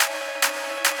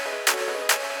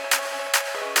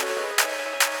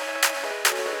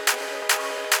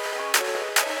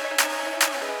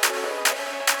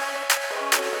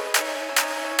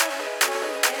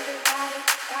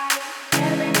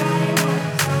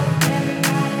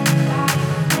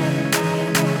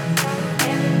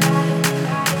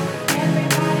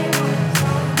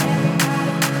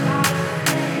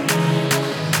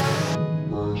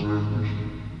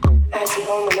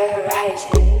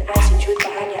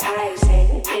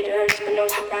no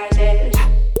surprises.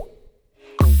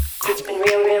 It's been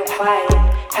real, real quiet.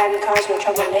 Haven't caused no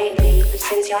trouble lately, but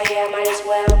since y'all here, I might as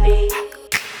well be.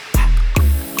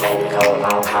 Letting go of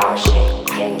all caution,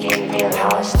 getting real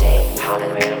lost, on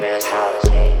a real, real solid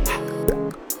state.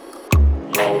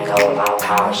 Letting go of all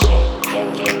caution,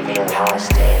 getting real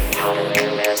lost, on a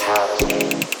real, real solid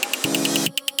state.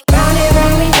 Round and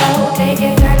round we go,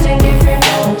 taking turns in different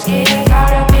roads, getting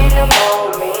caught up in the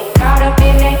moment, caught up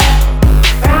in it.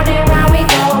 Round and round we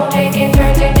go, taking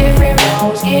turns in different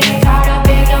roads, getting caught up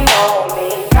in the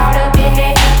moment, caught up in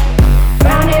it.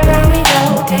 Round and round we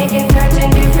go, taking turns in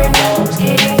different roads,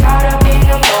 getting caught up in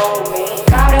the moment,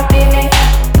 caught up in it.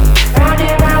 Round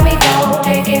and round we go,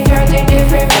 taking turns in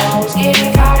different roads,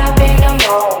 getting caught up in the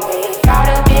moment, caught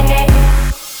up in it.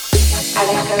 I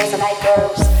like girls, I like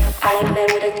girls, I like men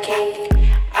with a kink.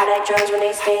 I like drugs when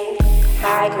they stink.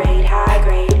 High grade,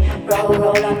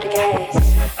 roll up the gas.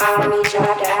 I'll meet you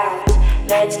at the house,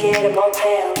 let's get a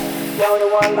motel. Know the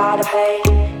one by the bay,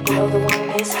 you know the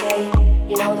one biscuit,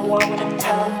 you know the one with the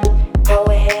tub. Go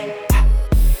ahead,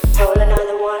 roll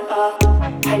another one up,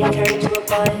 and it turn into a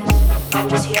buzz. I'm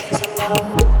just here for some love.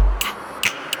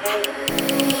 Hey.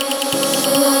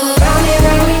 Round and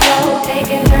round we go,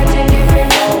 taking turns in different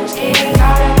roads, getting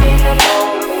caught up in the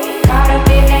moment, caught up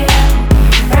in it.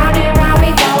 Round and round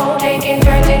we go, taking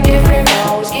turns in different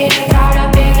roads, getting caught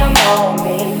up in the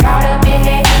moment, caught up in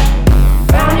it.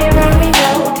 Round and round we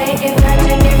go, taking turns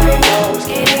in different roads,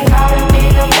 getting caught up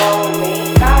in the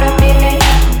moment, caught up in it.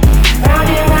 Round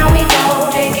and round we go,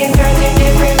 taking turns in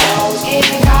different roads,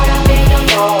 getting caught up in the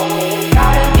moment,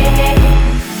 caught up in it.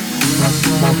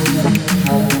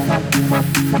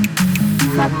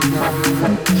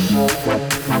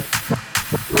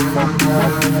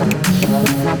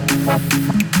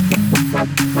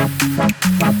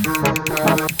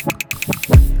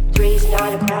 3's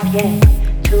not a crowd yet,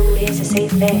 2 is a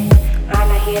safe bet. I'm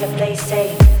not here to play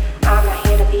safe, I'm not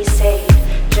here to be safe.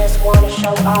 Just wanna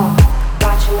show off,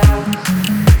 watch your mouth,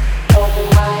 open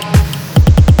wide.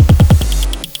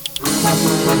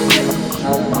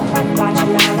 Watch your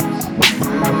mouth.